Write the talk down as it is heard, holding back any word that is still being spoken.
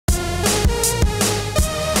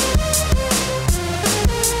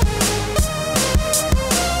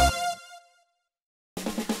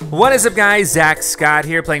What is up, guys? Zack Scott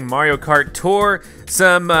here, playing Mario Kart Tour.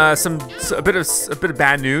 A bit of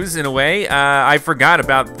bad news in a way. I forgot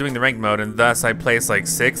about doing the ranked mode, and thus I placed like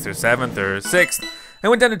 6th or 7th or 6th. I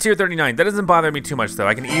went down to tier 39. That doesn't bother me too much though.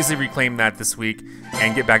 I can easily reclaim that this week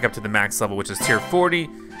and get back up to the max level, which is tier 40.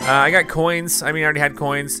 I got coins. I mean, I already had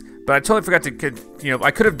coins, but I totally forgot to,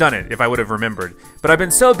 I could have done it if I would have remembered. But I've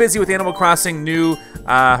been so busy with Animal Crossing New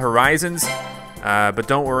Horizons. But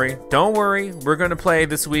don't worry, we're gonna play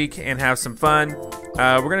this week and have some fun.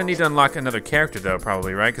 We're gonna need to unlock another character though,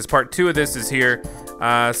 probably, right? Because part 2 of this is here.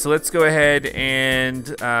 So let's go ahead and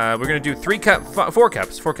we're gonna do 4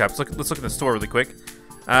 cups. Let's look at the store really quick.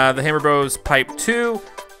 The Hammer Bros Pipe 2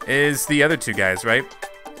 is the other 2 guys, right?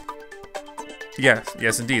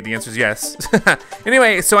 Yes indeed, the answer is yes.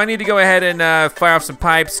 Anyway, so I need to go ahead and fire off some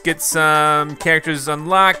pipes, get some characters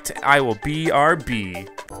unlocked. I will BRB.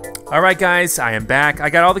 Alright guys, I am back. I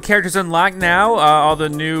got all the characters unlocked now, all the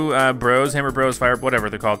new bros, Hammer Bros, Fire, whatever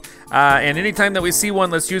they're called. And anytime that we see one,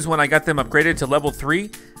 let's use one. I got them upgraded to level 3.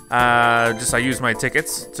 I use my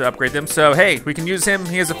tickets to upgrade them. So hey, we can use him.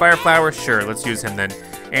 He has a Fire Flower. Sure, let's use him then.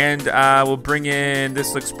 And we'll bring in,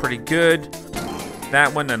 this looks pretty good.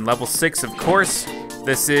 That one, and level 6, of course.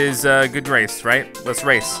 This is a good race, right? Let's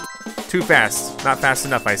race. Too fast. Not fast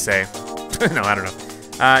enough, I say. No, I don't know.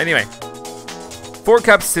 Anyway. 4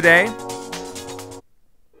 cups today.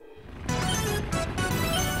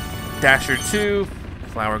 Dasher 2.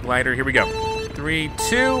 Flower Glider. Here we go. 3,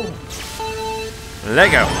 2.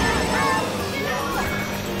 Lego.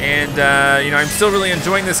 And, I'm still really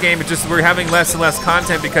enjoying this game. It's just we're having less and less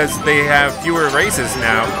content because they have fewer races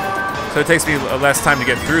now. So it takes me less time to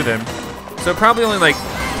get through them. So probably only like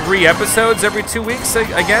 3 episodes every 2 weeks,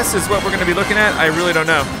 I guess, is what we're going to be looking at. I really don't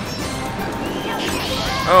know.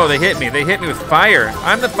 Oh, they hit me. They hit me with fire.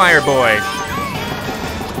 I'm the fire boy.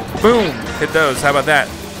 Boom. Hit those. How about that?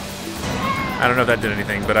 I don't know if that did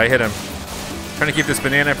anything, but I hit him. Trying to keep this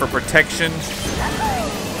banana for protection.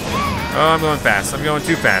 Oh, I'm going fast. I'm going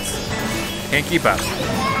too fast. Can't keep up.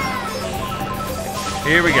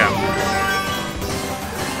 Here we go.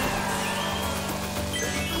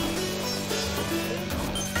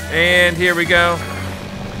 And here we go.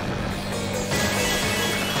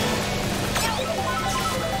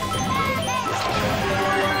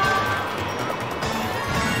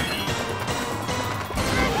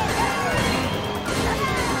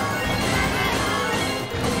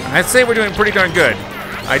 I'd say we're doing pretty darn good.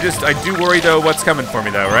 I do worry though what's coming for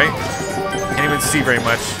me though, right? Can't even see very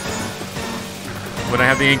much when I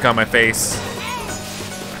have the ink on my face.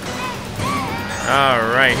 All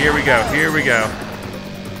right, here we go, here we go.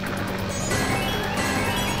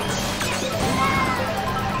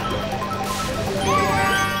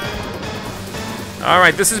 All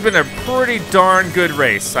right, this has been a pretty darn good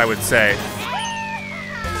race, I would say.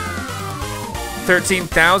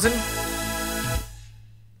 13,000.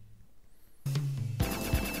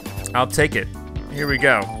 I'll take it. Here we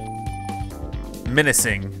go.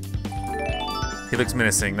 Menacing. He looks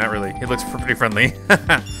menacing, not really. He looks pretty friendly.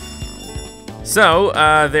 So,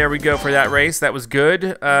 there we go for that race. That was good.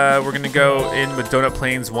 We're gonna go in with Donut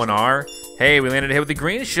Plains 1R. Hey, we landed a hit with the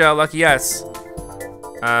green shell, lucky us.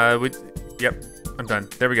 Yep, I'm done.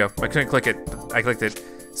 There we go. I couldn't click it. I clicked it.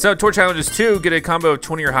 So, Tour Challenges 2, get a combo of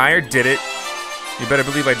 20 or higher. Did it. You better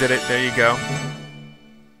believe I did it. There you go.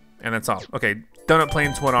 And that's all. Okay, Donut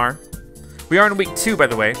Plains 1R. We are in week 2, by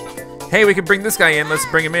the way. Hey, we can bring this guy in. Let's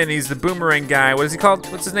bring him in. He's the boomerang guy. What is he called?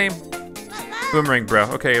 What's his name? Boomerang bro.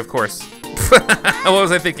 Okay, of course. What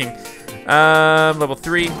was I thinking? Level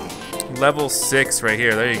 3. Level 6 right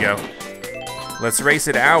here. There you go. Let's race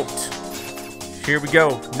it out. Here we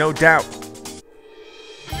go. No doubt.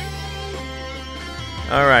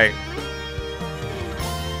 All right.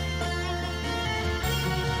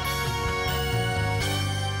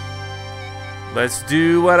 Let's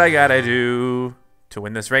do what I gotta do to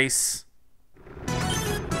win this race.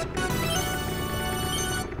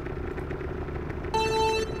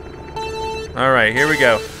 All right, here we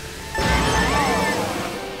go.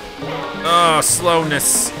 Oh,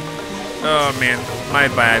 slowness. Oh man, my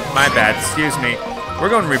bad, excuse me. We're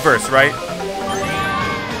going reverse, right?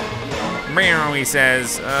 Meow, he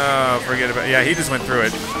says. Oh, forget about it. Yeah, he just went through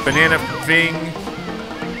it. Banana Fing.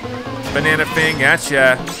 Banana Fing,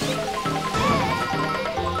 gotcha.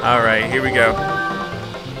 All right, here we go.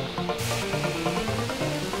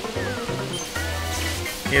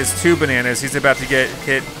 He has 2 bananas. He's about to get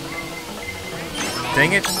hit.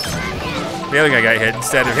 Dang it. The other guy got hit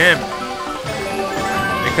instead of him.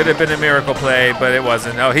 It could have been a miracle play, but it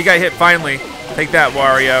wasn't. Oh, he got hit finally. Take that,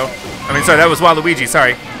 Wario. I mean, sorry, that was Waluigi,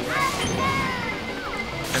 sorry.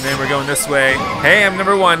 And then we're going this way. Hey, I'm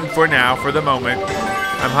number 1 for now, for the moment.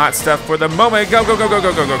 I'm hot stuff for the moment. Go, go, go, go,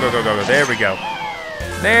 go, go, go, go, go, go, go. There we go.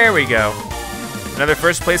 There we go. Another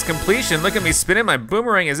first place completion. Look at me spinning my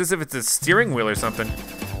boomerang as if it's a steering wheel or something.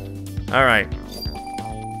 All right.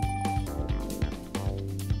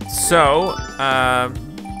 So,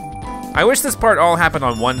 I wish this part all happened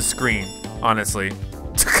on one screen, honestly.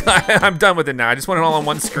 I'm done with it now. I just want it all on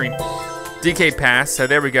one screen. DK pass. So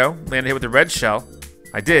there we go. Landed hit with the red shell.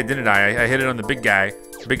 I did, didn't I? I hit it on the big guy.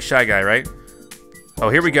 Big shy guy, right? Oh,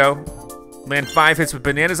 here we go. Land 5 hits with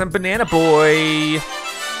bananas. I'm Banana Boy.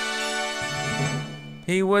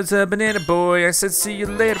 He was a banana boy. I said, see you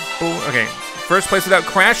later, boy. Okay, first place without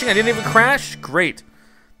crashing. I didn't even crash. Great.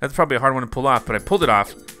 That's probably a hard one to pull off, but I pulled it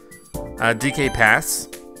off. DK pass.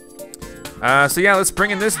 So yeah, let's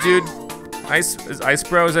bring in this dude. Ice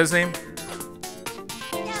Bro, is that his name?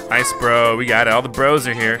 Ice Bro, we got it. All the bros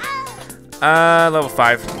are here. Level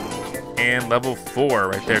 5 and level 4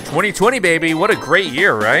 right there. 2020, baby. What a great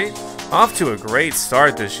year, right? Off to a great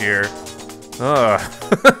start this year. Ugh.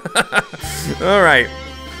 All right.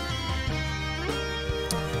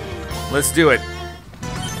 Let's do it.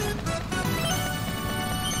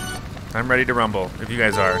 I'm ready to rumble, if you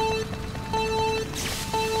guys are.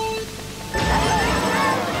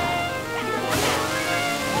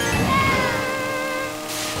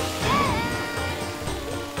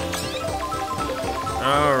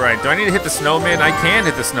 All right, do I need to hit the snowman? I can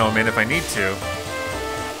hit the snowman if I need to.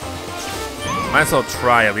 Might as well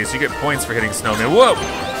try at least. You get points for hitting snowman. Whoa!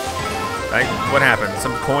 What happened?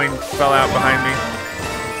 Some coin fell out behind me.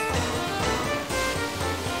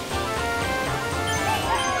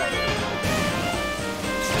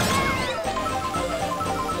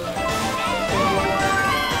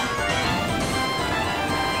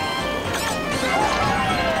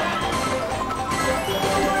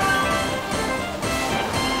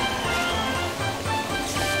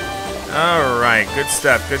 All right, good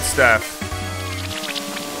stuff, good stuff.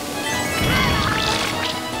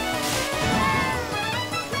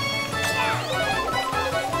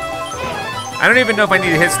 I don't even know if I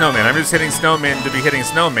need to hit snowman. I'm just hitting snowman to be hitting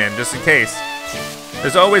snowman, just in case.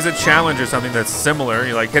 There's always a challenge or something that's similar.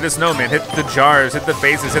 You like hit a snowman, hit the jars, hit the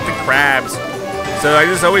faces, hit the crabs. So I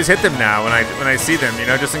just always hit them now when I see them, you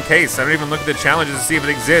know, just in case. I don't even look at the challenges to see if it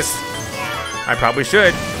exists. I probably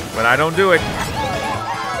should, but I don't do it.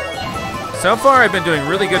 So far, I've been doing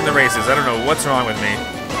really good in the races. I don't know what's wrong with me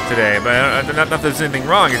today, but not that there's anything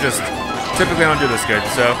wrong. It's just typically I don't do this good,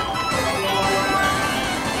 so.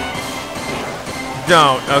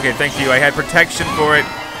 Don't. Okay, thank you. I had protection for it.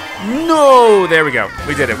 No! There we go.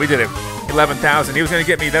 We did it. We did it. 11,000. He was going to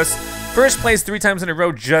get me. That's first place 3 times in a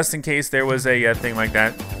row just in case there was a thing like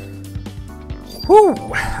that. Whew.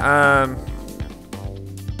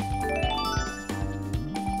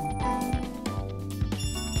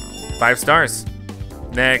 5 stars.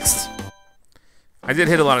 Next. I did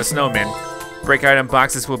hit a lot of snowmen. Break item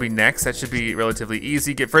boxes will be next. That should be relatively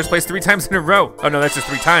easy. Get first place 3 times in a row. Oh no, that's just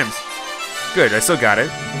 3 times. Good, I still got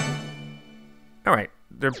it. All right,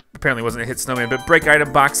 there apparently wasn't a hit snowman, but break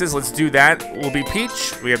item boxes, let's do that. We'll be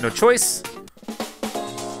Peach, we have no choice.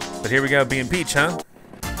 But here we go, being Peach, huh?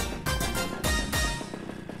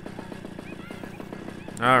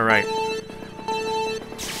 All right.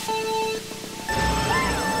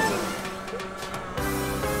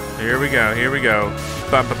 Here we go, here we go.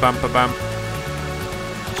 Bump, ba bump, ba bump.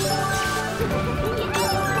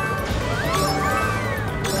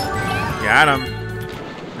 Got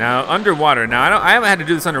him. Now underwater. Now I haven't had to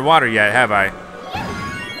do this underwater yet, have I?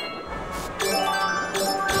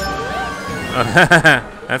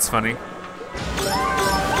 That's funny.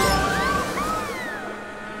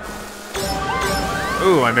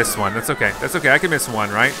 Ooh, I missed one. That's okay. That's okay. I can miss one,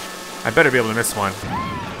 right? I better be able to miss one.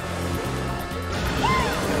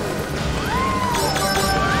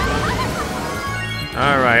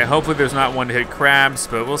 All right. Hopefully there's not one to hit crabs,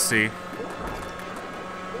 but we'll see.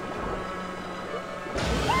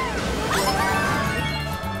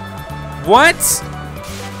 What?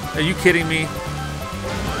 Are you kidding me?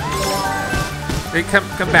 Hey,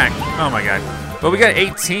 come back. Oh my god. Well, we got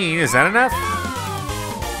 18. Is that enough?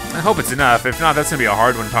 I hope it's enough. If not, that's gonna be a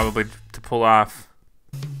hard one probably to pull off.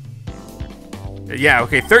 Yeah,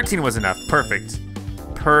 okay, 13 was enough. Perfect.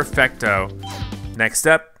 Perfecto. Next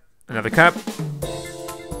up, another cup.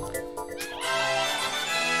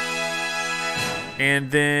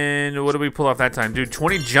 And then, what did we pull off that time? Dude,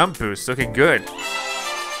 20 jump boosts. Okay, good.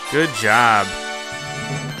 Good job.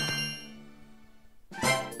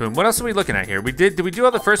 Boom. What else are we looking at here? Did we do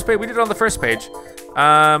all the first page? We did it on the first page.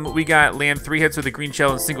 We got land 3 hits with a green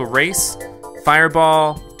shell in single race.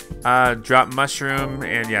 Fireball. Drop mushroom,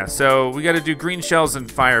 and yeah. So we got to do green shells and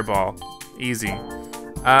fireball. Easy.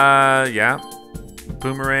 Yeah.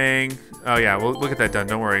 Boomerang. Oh yeah, we'll get that done.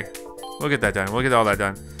 Don't worry. We'll get that done. We'll get all that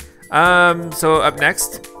done. So up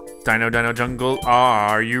next, Dino Jungle.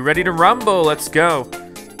 Are you ready to rumble? Let's go.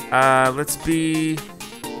 Let's be.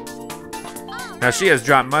 Now she has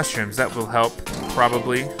dropped mushrooms. That will help,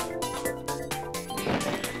 probably.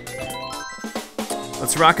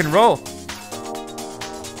 Let's rock and roll.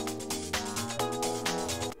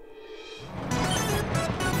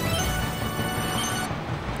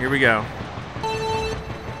 Here we go.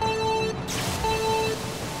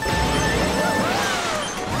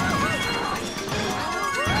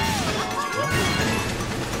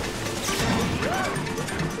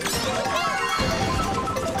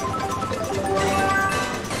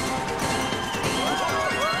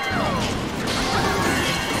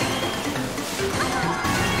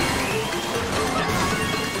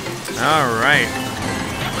 All right.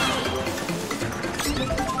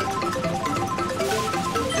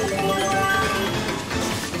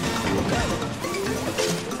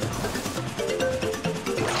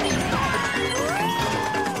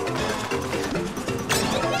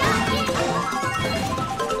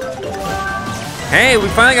 Hey, we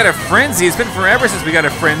finally got a frenzy. It's been forever since we got a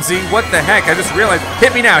frenzy. What the heck? I just realized.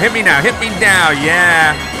 Hit me now, hit me now, hit me now.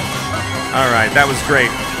 Yeah. All right, that was great.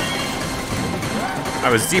 I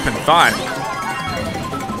was deep in thought.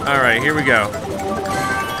 All right, here we go.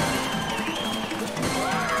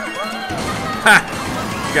 Ha!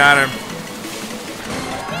 Got him.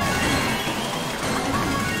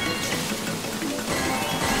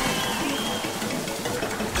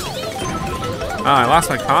 Oh, I lost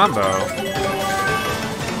my combo.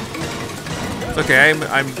 It's okay,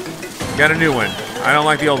 I'm got a new one. I don't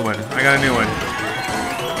like the old one. I got a new one.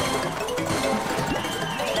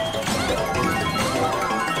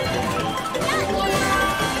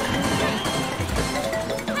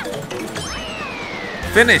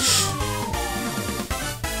 Finish.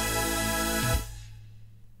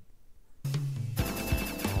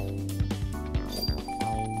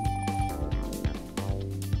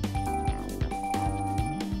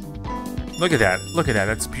 Look at that. Look at that.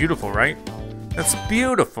 That's beautiful, right? That's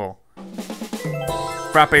beautiful.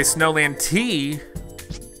 Frappe Snowland T.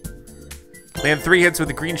 Land 3 hits with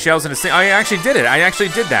the green shells and a sling. I actually did it. I actually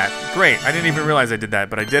did that. Great. I didn't even realize I did that,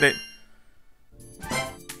 but I did it.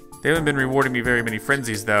 They haven't been rewarding me very many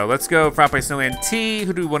frenzies, though. Let's go Frappe Snowland T.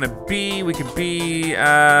 Who do we want to be? We can be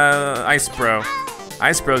Ice Bro.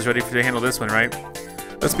 Ice Bro's ready to handle this one, right?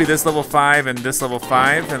 Let's be this level 5 and this level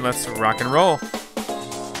 5, and let's rock and roll.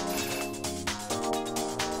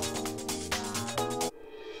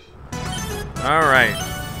 All right.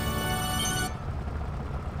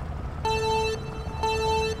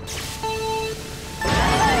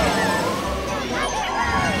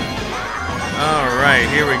 All right,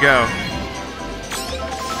 here we go.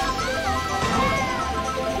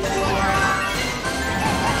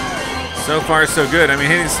 So far, so good. I mean,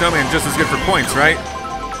 hitting Snowman just as good for points, right?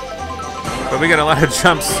 But we got a lot of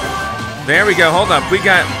jumps. There we go. Hold up. We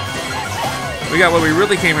got what we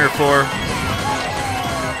really came here for,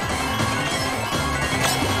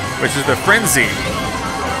 which is the frenzy.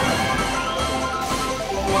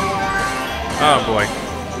 Oh boy.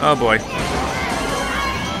 Oh boy.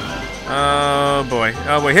 Oh boy.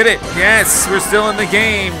 Oh boy. Hit it. Yes, we're still in the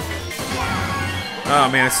game. Oh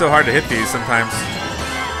man, it's so hard to hit these sometimes.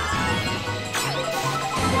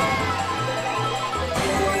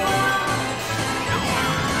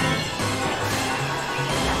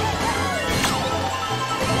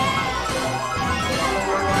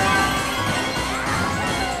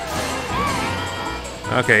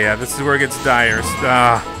 Okay, yeah, this is where it gets dire.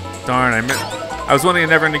 Ah, darn, I was wanting a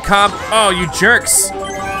never-ending comp. Oh, you jerks!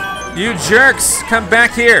 You jerks! Come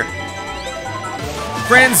back here!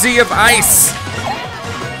 Frenzy of ice!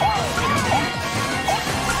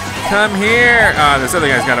 Come here! Ah, this other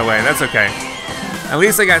guy's got away. That's okay. At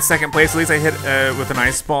least I got second place. At least I hit with an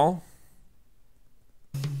ice ball.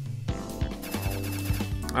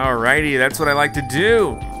 Alrighty, that's what I like to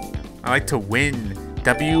do. I like to win.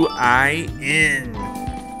 W-I-N.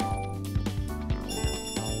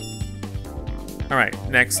 All right,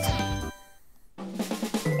 next.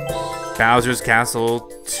 Bowser's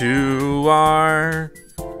Castle 2R.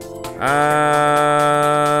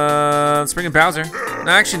 Let's bring in Bowser.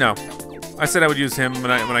 No, actually, no. I said I would use him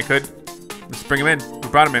when I could. Let's bring him in. We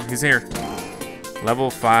brought him in. He's here. Level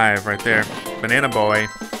 5 right there. Banana Boy.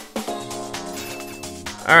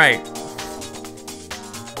 All right.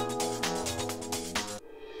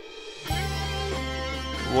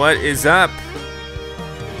 What is up?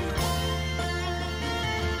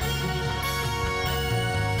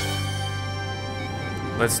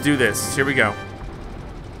 Let's do this. Here we go.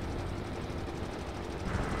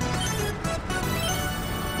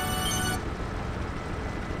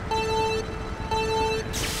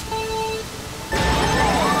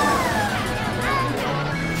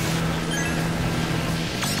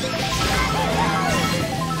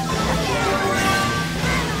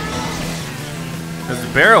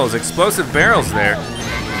 There's barrels, explosive barrels there.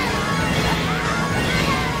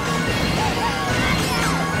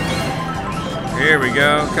 Here we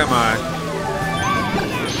go. Come on.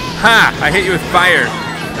 Ha! I hit you with fire,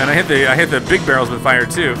 and I hit the big barrels with fire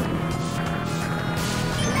too.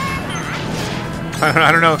 I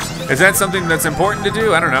don't know. Is that something that's important to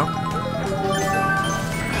do? I don't know.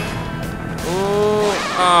 Oh,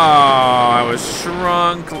 I was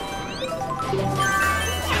shrunk.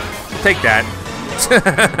 Take that.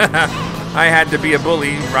 I had to be a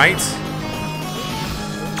bully, right?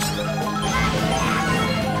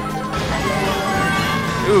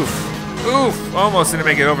 Oof, oof, almost didn't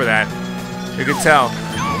make it over that. You could tell.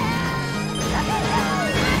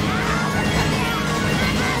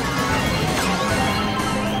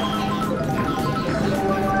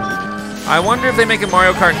 I wonder if they make a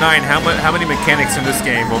Mario Kart 9, how many mechanics in this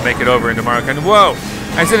game will make it over into Mario Kart? Whoa,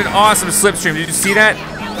 I did an awesome slipstream. Did you see that?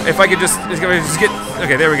 If I could just get,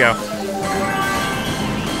 okay, there we go.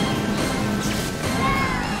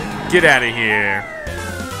 Get out of here.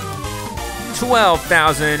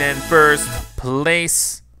 12,000 in first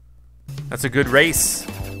place. That's a good race.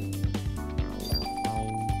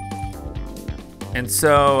 And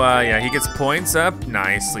so, yeah, he gets points up.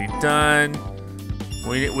 Nicely done.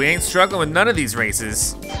 We ain't struggling with none of these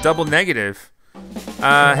races. Double negative.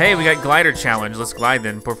 Hey, we got glider challenge. Let's glide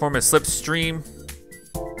then. Perform a slipstream.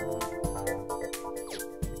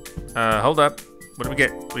 Hold up. What do we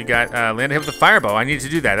get? We got land a hit with a fireball. I need to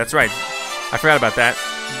do that. That's right. I forgot about that.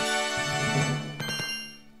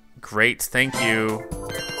 Great, thank you.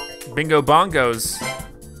 Bingo bongos.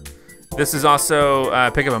 This is also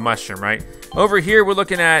pick up a mushroom, right? Over here, we're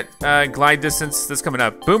looking at glide distance. That's coming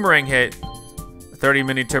up. Boomerang hit. 30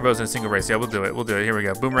 mini turbos in a single race. Yeah, we'll do it. We'll do it. Here we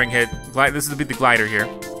go. Boomerang hit. Glide. This is the glider here.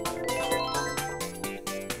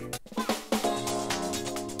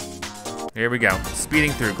 Here we go.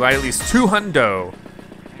 Speeding through. Glide at least 200.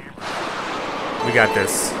 We got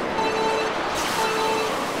this.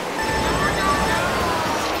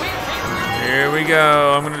 Here we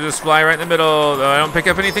go. I'm gonna just fly right in the middle. Oh, I don't pick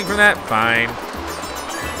up anything from that? Fine.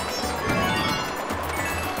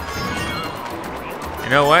 You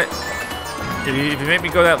know what? If you make me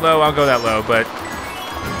go that low, I'll go that low, but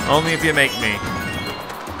only if you make me.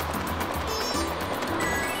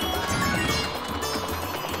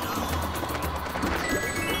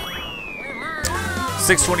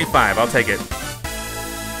 $625, I'll take it.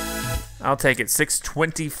 I'll take it,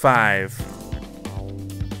 $625.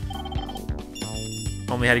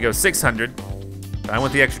 Only had to go 600, but I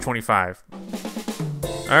want the extra 25.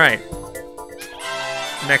 All right.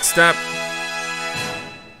 Next up,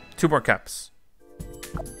 2 more cups.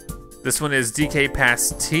 This one is DK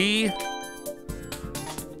Pass T.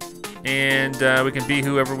 And we can be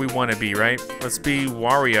whoever we want to be, right? Let's be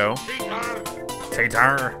Wario.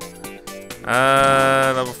 Tater.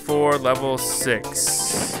 Level 4, level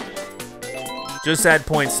 6. Just add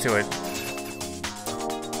points to it.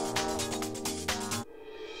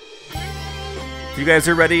 If you guys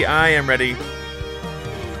are ready, I am ready.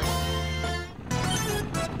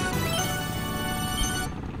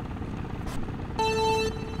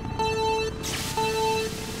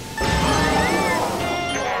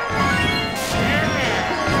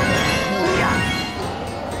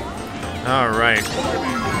 All right.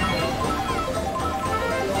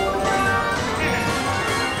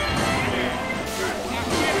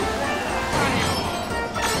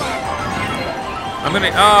 I'm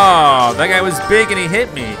gonna, oh, that guy was big and he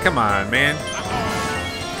hit me. Come on, man.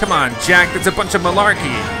 Come on, Jack, that's a bunch of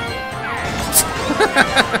malarkey.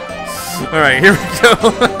 All right, here we go.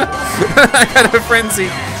 I got a frenzy.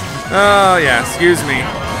 Oh, yeah, excuse me.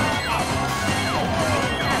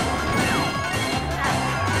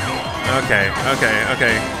 Okay, okay,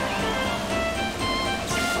 okay.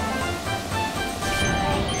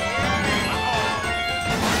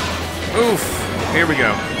 Oof, here we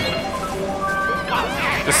go.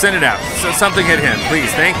 Just send it out. So something hit him,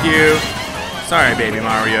 please. Thank you. Sorry, Baby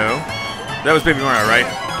Mario. That was Baby Mario, right?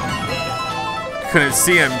 Couldn't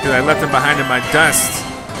see him because I left him behind in my dust.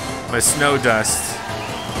 My snow dust.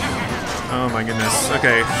 Oh my goodness.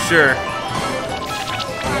 Okay, sure.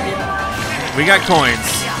 We got coins.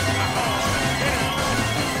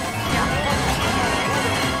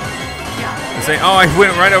 Say, oh, I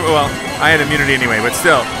went right over. Well, I had immunity anyway, but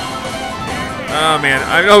still. Oh man,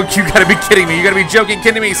 oh, you gotta be kidding me. You gotta be joking,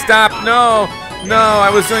 kidding me. Stop, no, no, I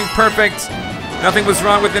was doing perfect. Nothing was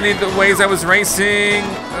wrong with any of the ways I was racing.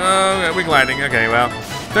 Oh, we're gliding, okay, well.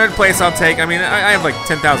 Third place I'll take. I mean, I have like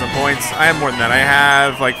 10,000 points. I have more than that. I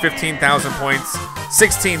have like 15,000 points,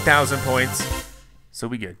 16,000 points. So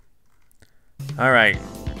we good. All right,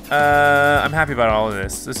 I'm happy about all of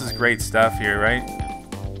this. This is great stuff here, right?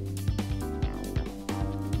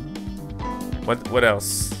 What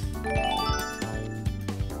else?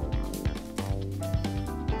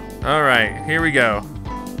 All right, here we go.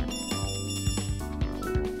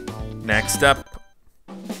 Next up,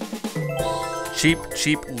 Cheap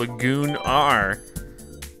Lagoon R.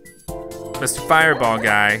 Mr. Fireball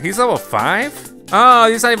guy. He's level 5?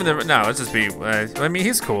 Oh, he's not even the, no, let's just be, I mean,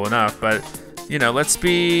 he's cool enough, but, you know, let's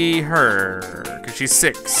be her, because she's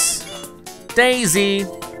 6. Daisy.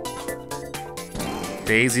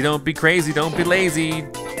 Daisy, don't be crazy, don't be lazy.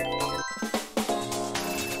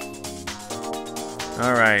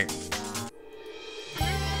 All right.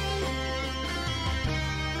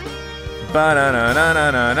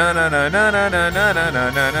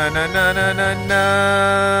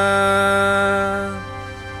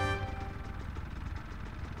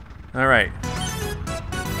 All right.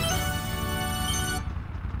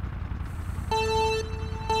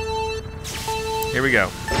 Here we go.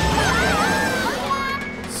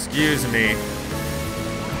 Excuse me.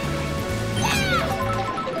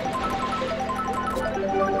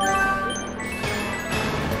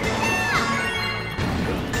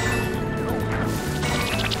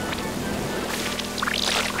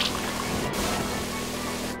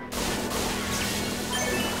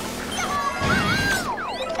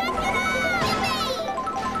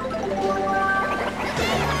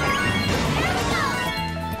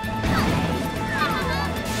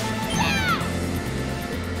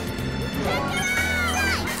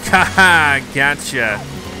 Haha, gotcha.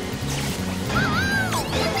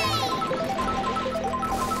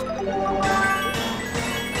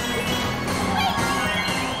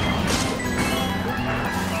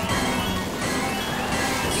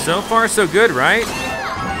 So far, so good, right?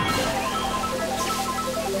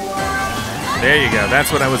 There you go.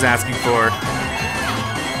 That's what I was asking for.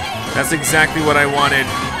 That's exactly what I wanted.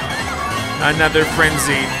 Another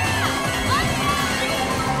frenzy.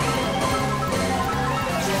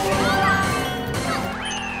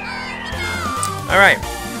 All right,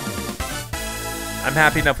 I'm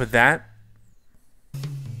happy enough with that.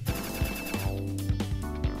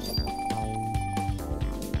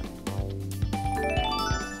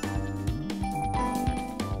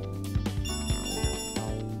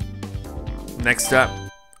 Next up,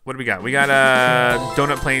 what do we got? We got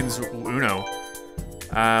Donut Plains Uno.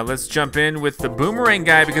 Let's jump in with the boomerang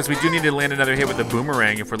guy because we do need to land another hit with the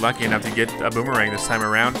boomerang if we're lucky enough to get a boomerang this time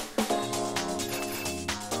around.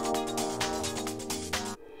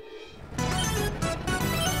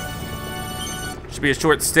 Be a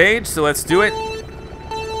short stage, so let's do it.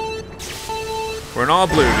 We're in all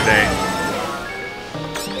blue today.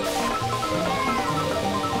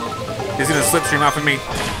 He's gonna slipstream off of me.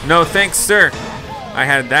 No thanks, sir. I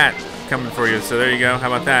had that coming for you, so there you go.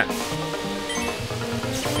 How about that?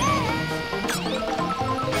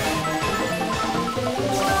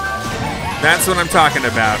 That's what I'm talking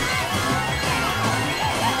about.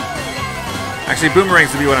 Actually,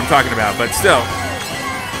 boomerangs would be what I'm talking about, but still.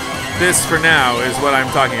 This, for now, is what I'm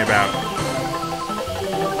talking about.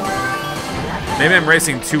 Maybe I'm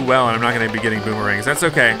racing too well and I'm not going to be getting boomerangs. That's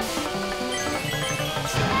okay.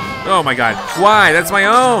 Oh my god. Why? That's my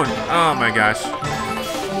own! Oh my gosh.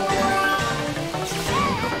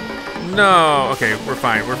 No. Okay, we're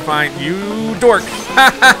fine. We're fine. You dork.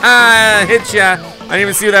 Ha ha ha! Hit ya! I didn't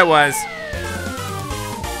even see who that was.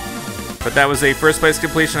 But that was a first place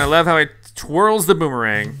completion. I love how it twirls the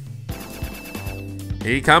boomerang.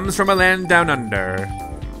 He comes from a land down under.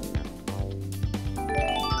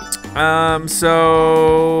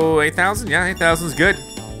 So 8,000? Yeah, 8,000 is good.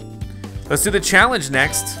 Let's do the challenge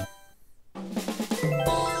next.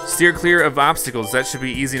 Steer clear of obstacles. That should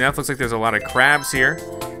be easy enough. Looks like there's a lot of crabs here.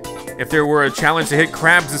 If there were a challenge to hit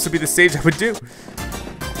crabs, this would be the stage I would do.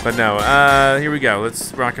 But no, here we go.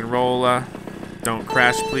 Let's rock and roll. Don't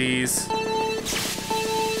crash, please.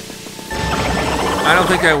 I don't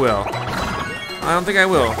think I will. I don't think I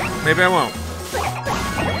will. Maybe I won't.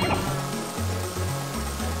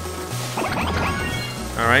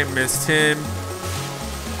 All right, missed him.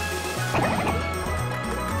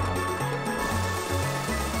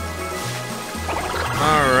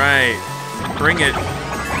 All right, bring it.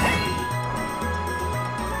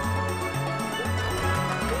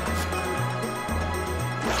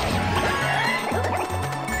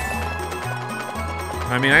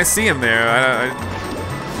 I mean, I see him there. I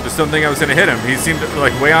just don't think I was gonna hit him. He seemed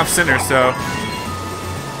like way off center, so.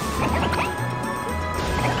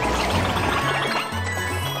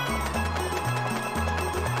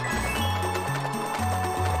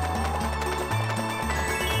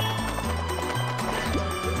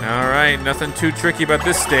 All right, nothing too tricky about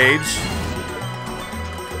this stage.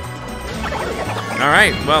 All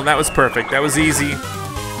right, well, that was perfect. That was easy.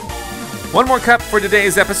 One more cup for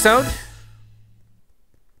today's episode.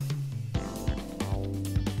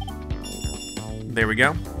 There we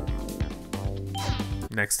go.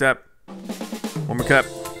 Next up, one more cup.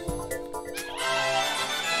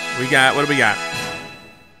 We got, what do we got?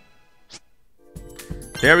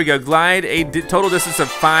 There we go, glide a total distance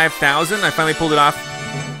of 5,000. I finally pulled it off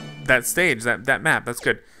that stage, that map, that's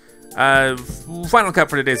good. Final cup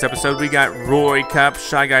for today's episode. We got Roy Cup,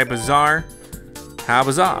 Shy Guy Bazaar. How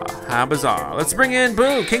bizarre, how bizarre. Let's bring in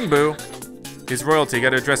Boo, King Boo. He's royalty,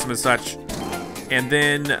 gotta address him as such. And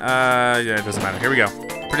then, yeah, it doesn't matter. Here we go.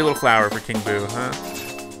 Pretty little flower for King Boo, huh?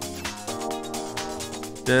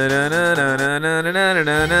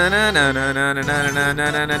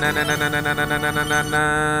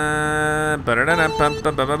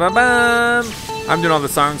 I'm doing all the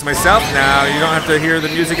songs myself now. You don't have to hear the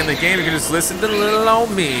music in the game. You can just listen to little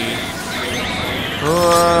old me.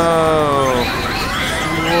 Whoa.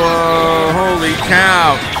 Whoa, holy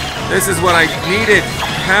cow. This is what I needed.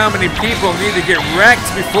 How many people need to get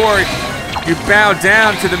wrecked before you bow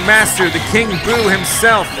down to the master, the King Boo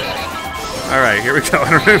himself? All right, here we go.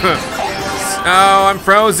 Oh, I'm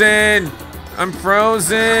frozen. I'm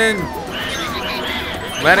frozen.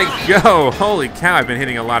 Let it go. Holy cow, I've been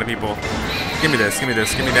hitting a lot of people. Give me this, give me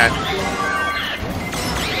this, give me that.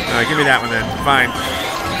 All right, give me that one then, fine.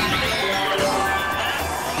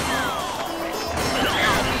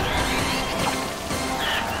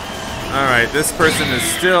 All right, this person is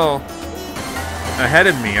still ahead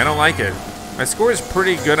of me. I don't like it. My score is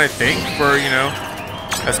pretty good, I think, for, you know,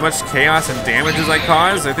 as much chaos and damage as I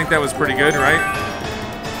caused. I think that was pretty good, right?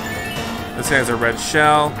 This guy has a red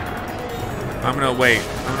shell. I'm gonna wait.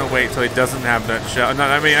 I'm gonna wait till he doesn't have that shell. No,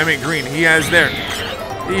 I mean green. He has there.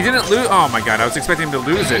 He didn't lose. Oh my god, I was expecting him to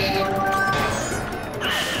lose it.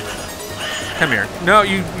 Come here. No,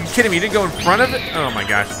 you kidding me? You didn't go in front of it? Oh my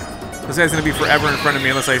gosh. This guy's gonna be forever in front of me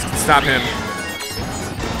unless I stop him.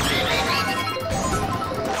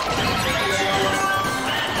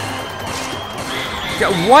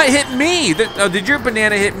 What hit me? Oh, did your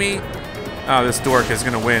banana hit me? Oh, this dork is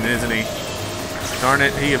gonna win, isn't he? Darn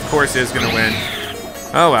it, he of course is gonna win.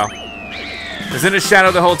 Oh well. I was in his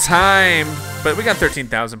shadow the whole time, but we got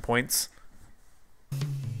 13,000 points.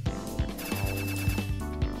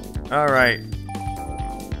 All right.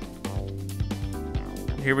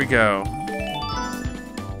 Here we go.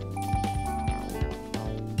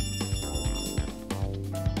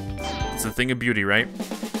 It's a thing of beauty, right?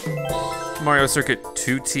 Mario Circuit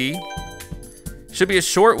 2T. Should be a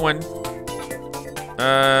short one.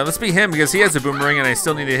 Let's be him because he has a boomerang and I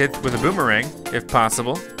still need to hit with a boomerang, if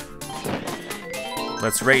possible.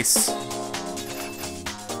 Let's race.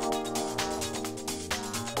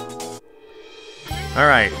 All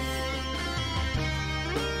right.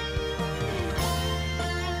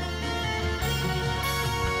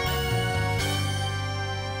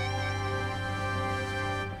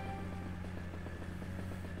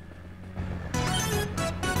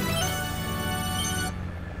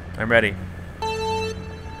 I'm ready.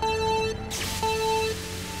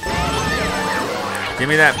 Give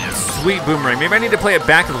me that sweet boomerang. Maybe I need to play it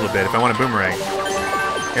back a little bit if I want a boomerang.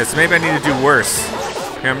 Yeah, so maybe I need to do worse.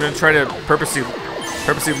 Here, I'm gonna try to purposely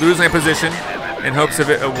lose my position in hopes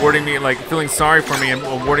of it awarding me, like feeling sorry for me and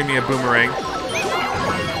awarding me a boomerang.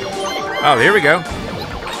 Oh, here we go.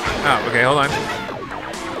 Oh, okay, hold on.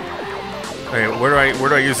 Okay, where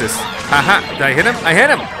do I use this? Haha, did I hit him? I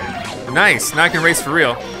hit him! Nice, now I can race for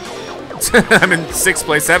real. I'm in 6th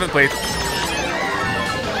place, 7th place.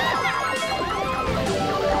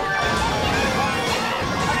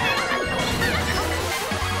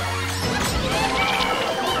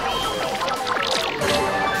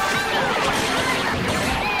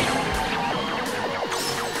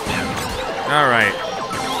 All right.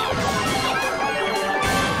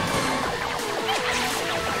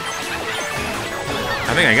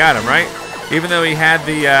 I think I got him, right? Even though he had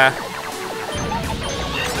the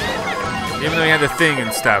thing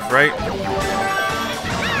and stuff, right?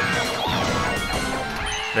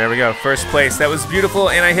 There we go, 1st place. That was beautiful,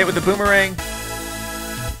 and I hit with the boomerang.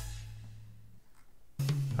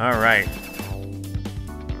 All right.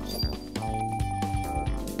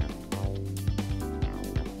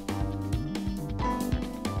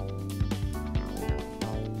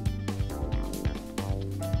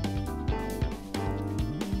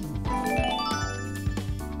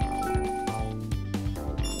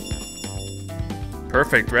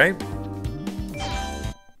 Perfect, right?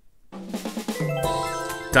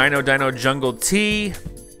 Dino Jungle T.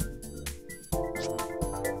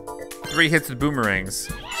 3 hits with boomerangs.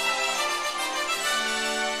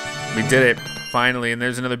 We did it, finally, and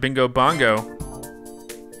there's another bingo bongo.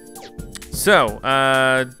 So,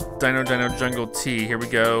 Dino Jungle T, here we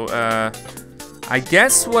go. I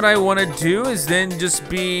guess what I want to do is then just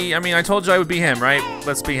be, I mean, I told you I would be him, right?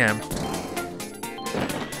 Let's be him.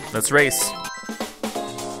 Let's race.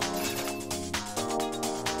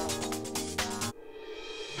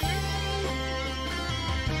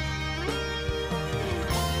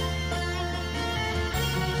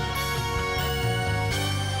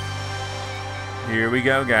 Here we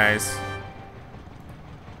go, guys.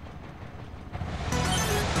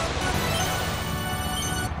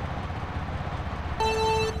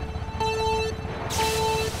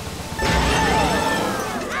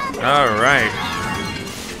 All right.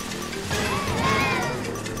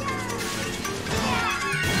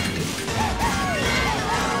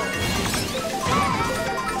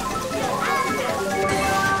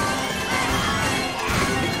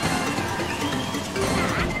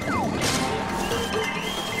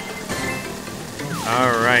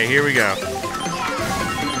 All right, here we go.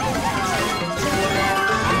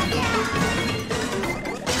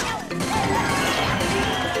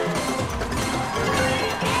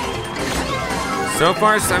 So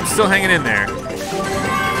far, I'm still hanging in there.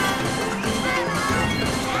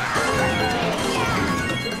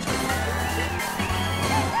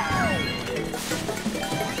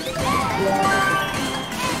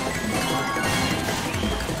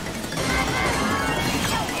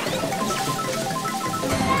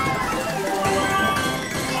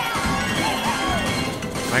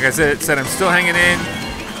 Like I said, I'm still hanging in.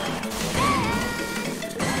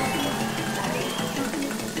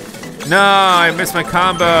 No, I missed my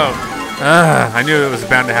combo. I knew it was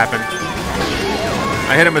bound to happen.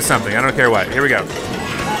 I hit him with something. I don't care what. Here we go.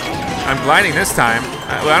 I'm gliding this time.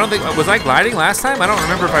 I don't think, was I gliding last time? I don't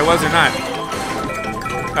remember if I was or not.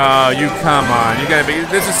 Oh, you come on. You gotta be,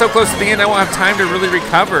 this is so close to the end, I won't have time to really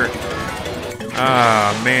recover.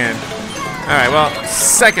 Oh, man. All right, well,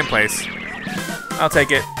 second place. I'll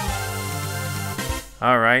take it.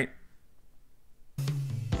 All right.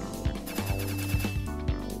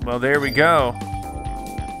 Well, there we go.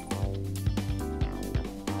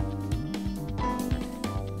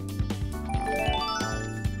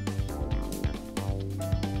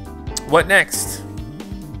 What next?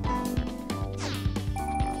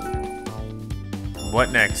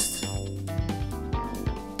 What next?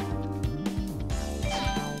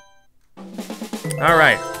 All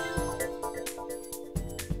right.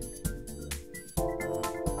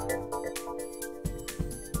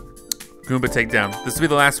 Goomba takedown. This will be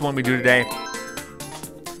the last one we do today.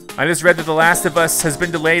 I just read that The Last of Us has been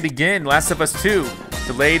delayed again. Last of Us 2,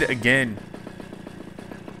 delayed again.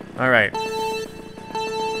 All right.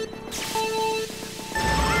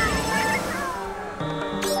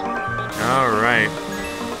 All right.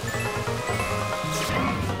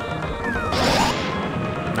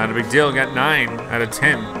 Not a big deal, got 9 out of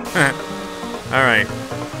 10. All right.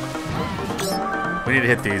 We need to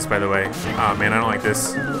hit these, by the way. Oh man, I don't like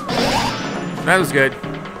this. That was good.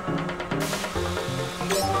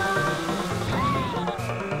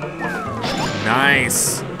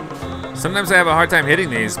 Nice. Sometimes I have a hard time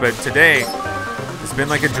hitting these, but today, it's been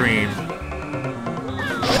like a dream.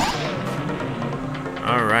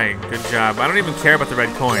 All right, good job. I don't even care about the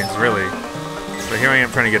red coins, really. But here I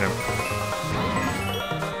am trying to get them.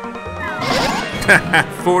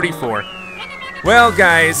 44. Well,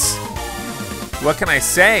 guys, what can I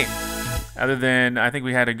say? Other than, I think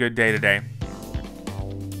we had a good day today.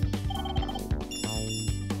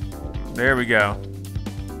 There we go.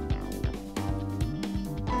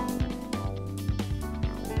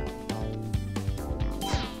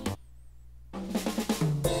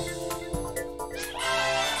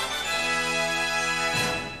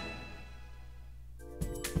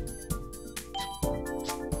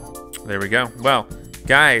 There we go. Well,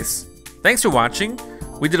 guys, thanks for watching.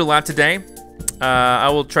 We did a lot today. I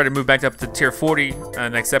will try to move back up to tier 40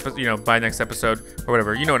 next episode, you know, by next episode or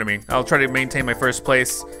whatever. You know what I mean. I'll try to maintain my first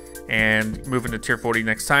place and move into tier 40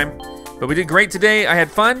 next time. But we did great today. I had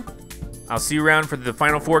fun. I'll see you around for the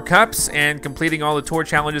final 4 cups and completing all the tour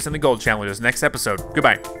challenges and the gold challenges next episode.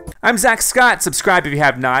 Goodbye. I'm Zack Scott. Subscribe if you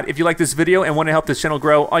have not. If you like this video and want to help this channel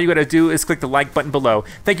grow, all you gotta do is click the like button below.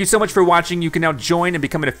 Thank you so much for watching. You can now join and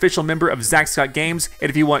become an official member of ZackScottGames. And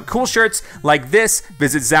if you want cool shirts like this,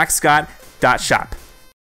 visit ZackScott.shop.